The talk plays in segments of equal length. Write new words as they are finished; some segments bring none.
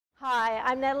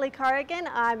I'm Natalie Corrigan.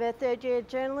 I'm a third-year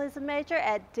journalism major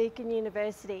at Deakin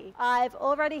University. I've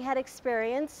already had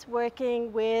experience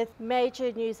working with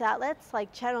major news outlets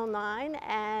like Channel 9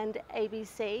 and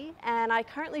ABC, and I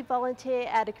currently volunteer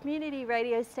at a community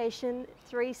radio station,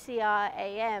 3CR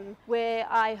AM, where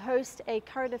I host a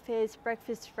current affairs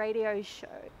breakfast radio show.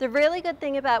 The really good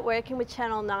thing about working with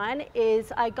Channel 9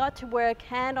 is I got to work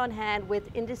hand on hand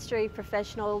with industry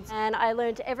professionals, and I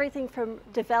learned everything from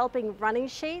developing running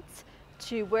sheets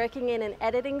to working in an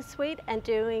editing suite and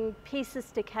doing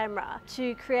pieces to camera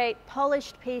to create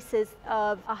polished pieces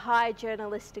of a high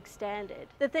journalistic standard.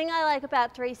 The thing I like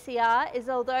about 3CR is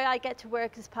although I get to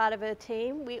work as part of a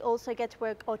team, we also get to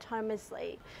work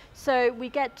autonomously. So we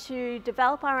get to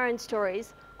develop our own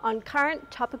stories on current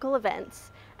topical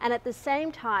events, and at the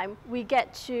same time we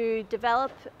get to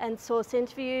develop and source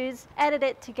interviews, edit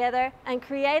it together and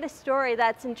create a story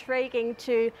that's intriguing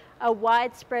to a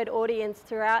widespread audience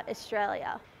throughout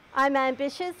Australia. I'm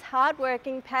ambitious,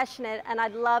 hardworking, passionate, and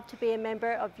I'd love to be a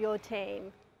member of your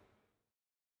team.